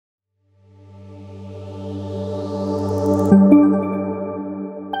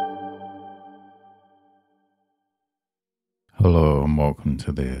Hello and welcome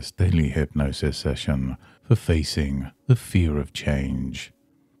to this daily hypnosis session for facing the fear of change.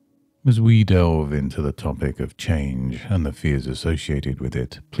 As we delve into the topic of change and the fears associated with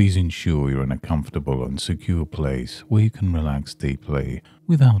it, please ensure you're in a comfortable and secure place where you can relax deeply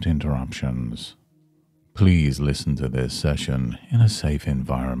without interruptions. Please listen to this session in a safe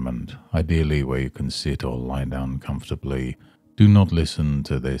environment, ideally where you can sit or lie down comfortably. Do not listen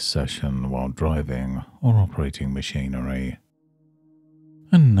to this session while driving or operating machinery.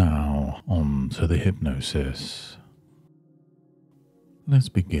 And now, on to the hypnosis. Let's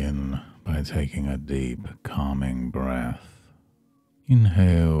begin by taking a deep, calming breath.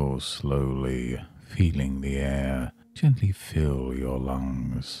 Inhale slowly, feeling the air gently fill your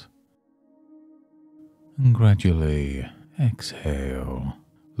lungs. And gradually exhale,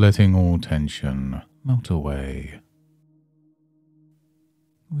 letting all tension melt away.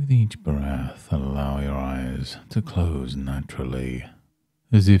 With each breath, allow your eyes to close naturally,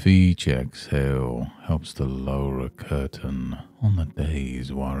 as if each exhale helps to lower a curtain on the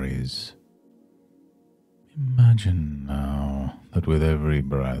day's worries. Imagine now that with every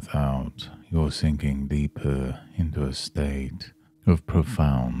breath out, you're sinking deeper into a state of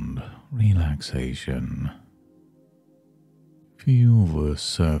profound relaxation. Feel the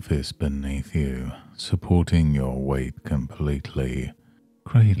surface beneath you, supporting your weight completely,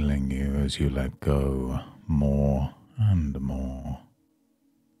 cradling you as you let go more and more.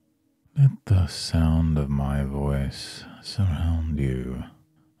 Let the sound of my voice surround you,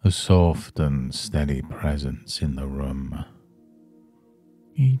 a soft and steady presence in the room.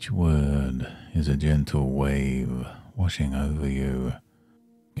 Each word is a gentle wave washing over you,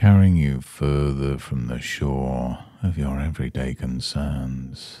 carrying you further from the shore of your everyday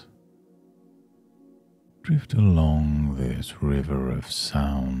concerns. Drift along this river of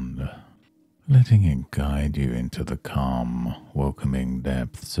sound, letting it guide you into the calm, welcoming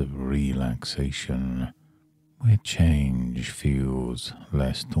depths of relaxation, where change feels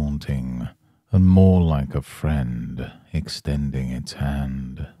less daunting and more like a friend extending its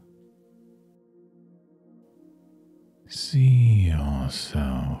hand. See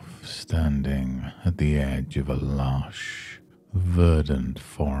yourself standing at the edge of a lush, verdant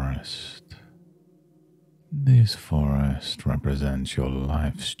forest. This forest represents your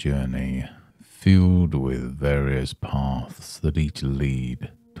life's journey, filled with various paths that each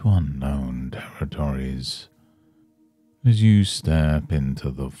lead to unknown territories. As you step into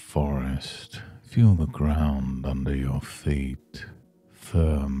the forest, feel the ground under your feet,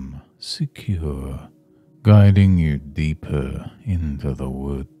 firm, secure, guiding you deeper into the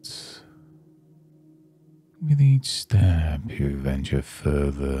woods. With each step, you venture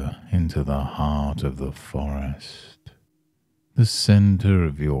further into the heart of the forest, the center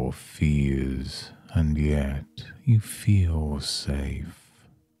of your fears, and yet you feel safe.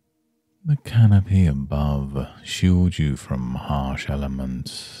 The canopy above shields you from harsh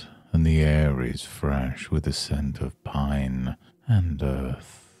elements, and the air is fresh with the scent of pine and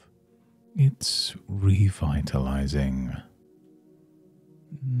earth. It's revitalizing.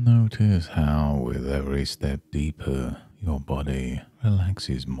 Notice how with every step deeper, your body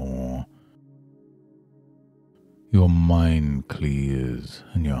relaxes more. Your mind clears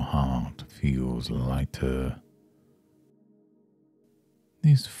and your heart feels lighter.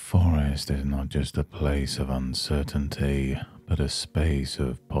 This forest is not just a place of uncertainty, but a space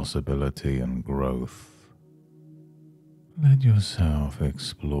of possibility and growth. Let yourself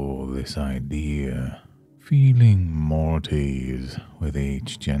explore this idea, feeling more at ease with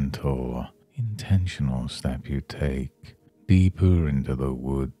each gentle, intentional step you take, deeper into the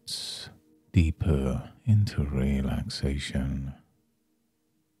woods, deeper into relaxation.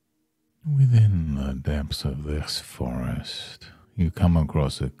 Within the depths of this forest, you come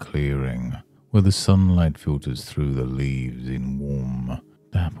across a clearing where the sunlight filters through the leaves in warm,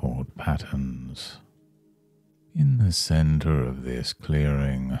 dappled patterns. In the center of this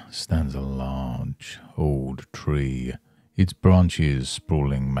clearing stands a large, old tree, its branches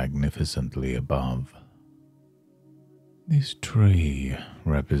sprawling magnificently above. This tree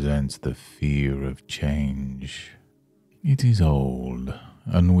represents the fear of change. It is old,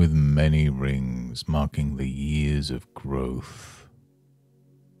 and with many rings marking the years of growth.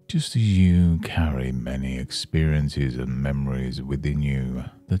 Just as you carry many experiences and memories within you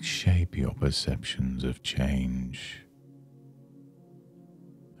that shape your perceptions of change.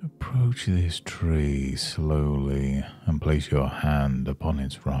 Approach this tree slowly and place your hand upon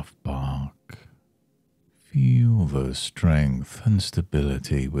its rough bark. Feel the strength and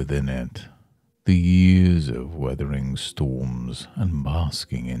stability within it, the years of weathering storms and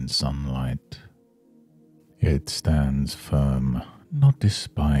basking in sunlight. It stands firm, not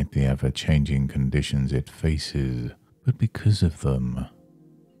despite the ever-changing conditions it faces, but because of them.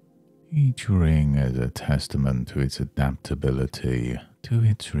 Each ring is a testament to its adaptability, to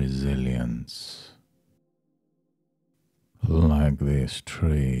its resilience. Like this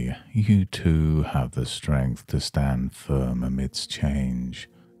tree, you too have the strength to stand firm amidst change,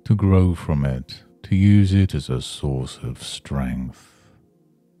 to grow from it, to use it as a source of strength.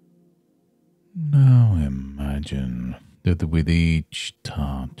 Now imagine that with each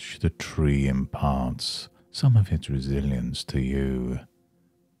touch the tree imparts some of its resilience to you.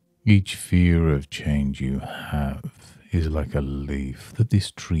 Each fear of change you have is like a leaf that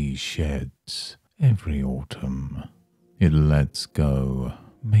this tree sheds every autumn. It lets go,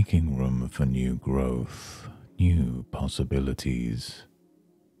 making room for new growth, new possibilities.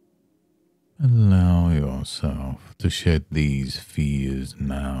 Allow yourself to shed these fears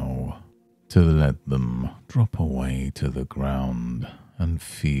now, to let them drop away to the ground and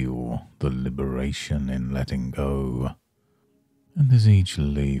feel the liberation in letting go. And as each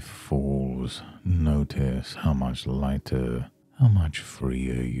leaf falls, notice how much lighter, how much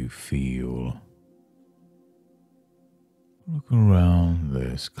freer you feel. Look around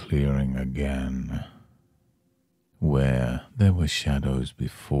this clearing again. Where there were shadows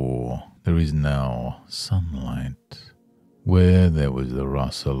before, there is now sunlight. Where there was the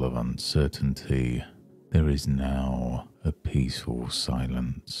rustle of uncertainty, there is now a peaceful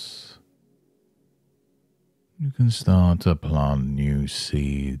silence. You can start to plant new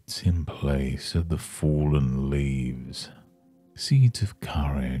seeds in place of the fallen leaves. Seeds of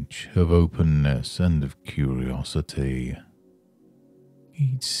courage, of openness, and of curiosity.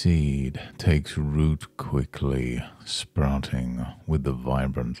 Each seed takes root quickly, sprouting with the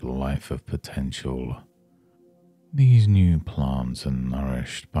vibrant life of potential. These new plants are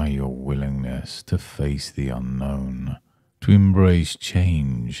nourished by your willingness to face the unknown, to embrace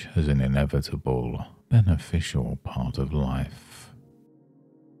change as an inevitable, beneficial part of life.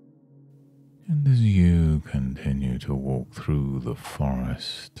 And as you continue to walk through the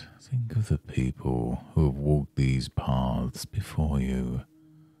forest, think of the people who have walked these paths before you.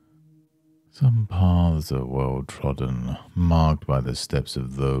 Some paths are well trodden, marked by the steps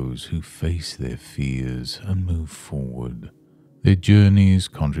of those who face their fears and move forward, their journeys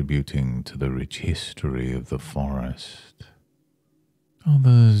contributing to the rich history of the forest.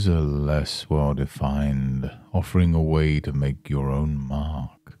 Others are less well defined, offering a way to make your own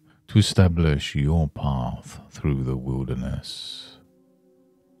mark, to establish your path through the wilderness.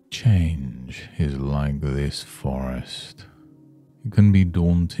 Change is like this forest. It can be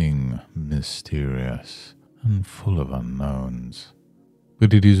daunting, mysterious, and full of unknowns,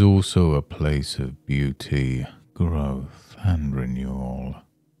 but it is also a place of beauty, growth, and renewal.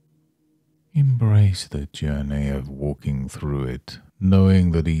 Embrace the journey of walking through it,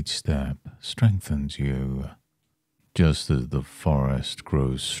 knowing that each step strengthens you, just as the forest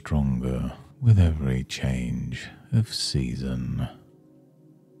grows stronger with every change of season.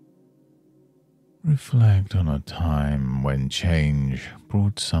 Reflect on a time when change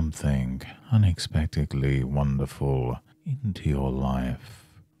brought something unexpectedly wonderful into your life.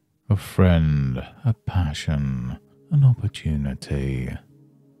 A friend, a passion, an opportunity.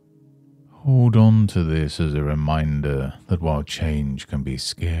 Hold on to this as a reminder that while change can be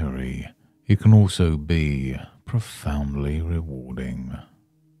scary, it can also be profoundly rewarding.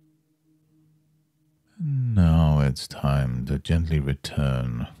 Now it's time to gently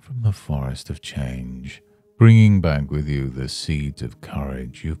return from the forest of change, bringing back with you the seeds of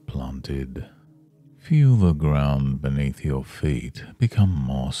courage you've planted. Feel the ground beneath your feet become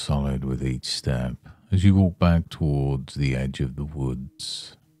more solid with each step as you walk back towards the edge of the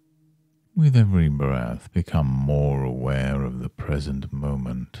woods. With every breath, become more aware of the present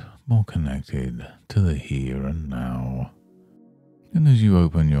moment, more connected to the here and now. And as you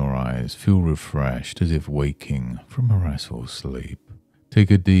open your eyes, feel refreshed as if waking from a restful sleep.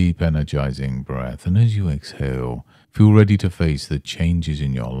 Take a deep, energizing breath, and as you exhale, feel ready to face the changes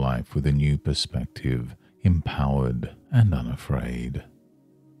in your life with a new perspective, empowered and unafraid.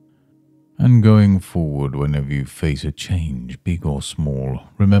 And going forward, whenever you face a change, big or small,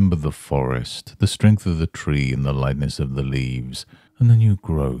 remember the forest, the strength of the tree and the lightness of the leaves, and the new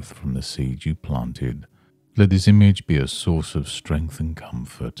growth from the seeds you planted. Let this image be a source of strength and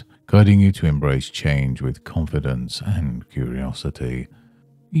comfort, guiding you to embrace change with confidence and curiosity.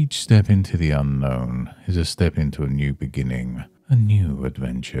 Each step into the unknown is a step into a new beginning, a new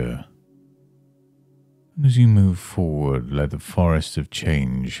adventure. And as you move forward, let the forest of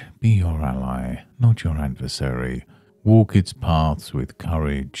change be your ally, not your adversary, Walk its paths with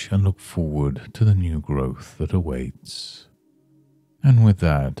courage and look forward to the new growth that awaits. And with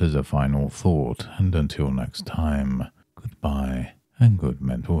that as a final thought, and until next time, goodbye and good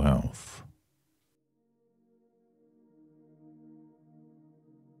mental health.